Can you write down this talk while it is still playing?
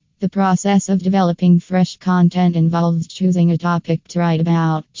The process of developing fresh content involves choosing a topic to write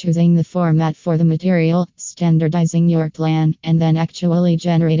about, choosing the format for the material, standardizing your plan, and then actually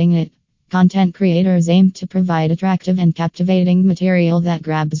generating it. Content creators aim to provide attractive and captivating material that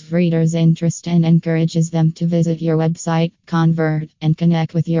grabs readers' interest and encourages them to visit your website, convert, and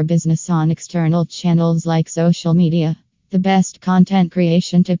connect with your business on external channels like social media. The best content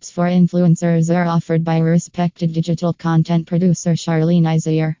creation tips for influencers are offered by respected digital content producer Charlene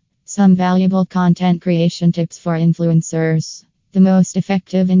Izere. Some valuable content creation tips for influencers. The most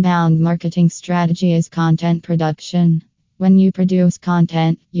effective inbound marketing strategy is content production. When you produce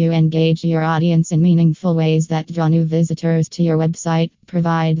content, you engage your audience in meaningful ways that draw new visitors to your website,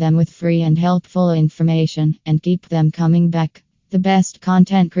 provide them with free and helpful information, and keep them coming back. The best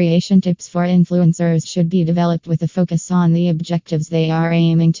content creation tips for influencers should be developed with a focus on the objectives they are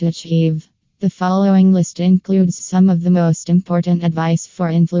aiming to achieve. The following list includes some of the most important advice for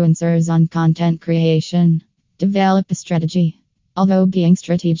influencers on content creation. Develop a strategy. Although being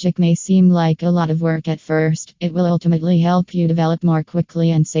strategic may seem like a lot of work at first, it will ultimately help you develop more quickly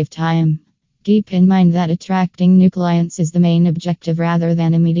and save time. Keep in mind that attracting new clients is the main objective rather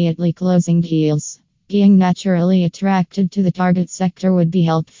than immediately closing deals. Being naturally attracted to the target sector would be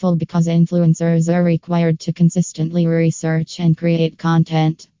helpful because influencers are required to consistently research and create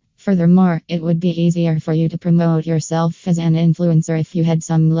content. Furthermore, it would be easier for you to promote yourself as an influencer if you had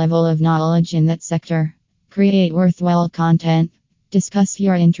some level of knowledge in that sector. Create worthwhile content. Discuss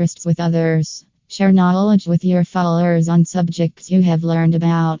your interests with others. Share knowledge with your followers on subjects you have learned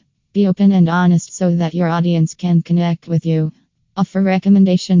about. Be open and honest so that your audience can connect with you. Offer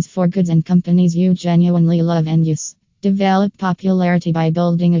recommendations for goods and companies you genuinely love and use. Develop popularity by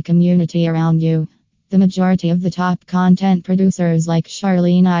building a community around you. The majority of the top content producers like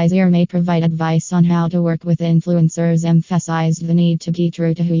Charlene Izere may provide advice on how to work with influencers, emphasize the need to be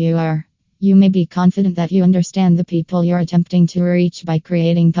true to who you are. You may be confident that you understand the people you're attempting to reach by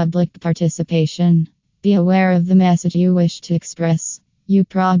creating public participation. Be aware of the message you wish to express. You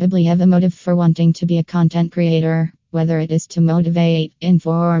probably have a motive for wanting to be a content creator, whether it is to motivate,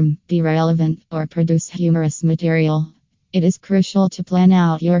 inform, be relevant, or produce humorous material. It is crucial to plan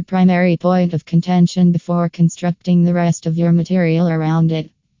out your primary point of contention before constructing the rest of your material around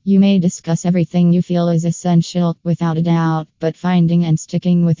it. You may discuss everything you feel is essential, without a doubt, but finding and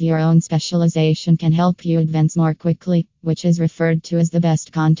sticking with your own specialization can help you advance more quickly, which is referred to as the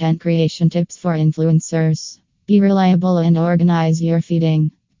best content creation tips for influencers. Be reliable and organize your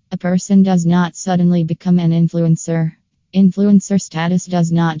feeding. A person does not suddenly become an influencer. Influencer status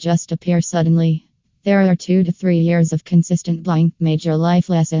does not just appear suddenly. There are 2 to 3 years of consistent blogging, major life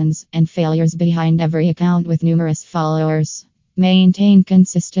lessons, and failures behind every account with numerous followers. Maintain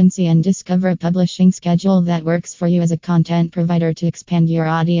consistency and discover a publishing schedule that works for you as a content provider to expand your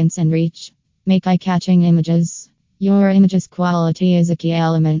audience and reach. Make eye-catching images. Your image's quality is a key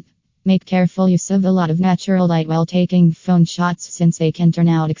element. Make careful use of a lot of natural light while taking phone shots since they can turn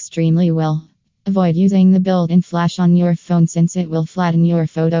out extremely well. Avoid using the built-in flash on your phone since it will flatten your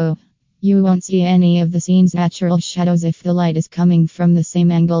photo. You won't see any of the scene's natural shadows if the light is coming from the same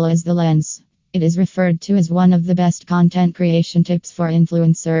angle as the lens. It is referred to as one of the best content creation tips for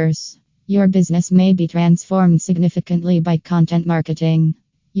influencers. Your business may be transformed significantly by content marketing.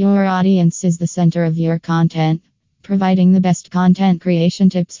 Your audience is the center of your content. Providing the best content creation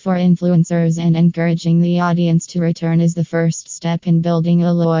tips for influencers and encouraging the audience to return is the first step in building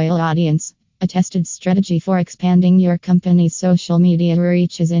a loyal audience. A tested strategy for expanding your company's social media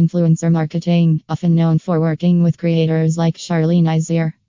reach is influencer marketing, often known for working with creators like Charlene Izere.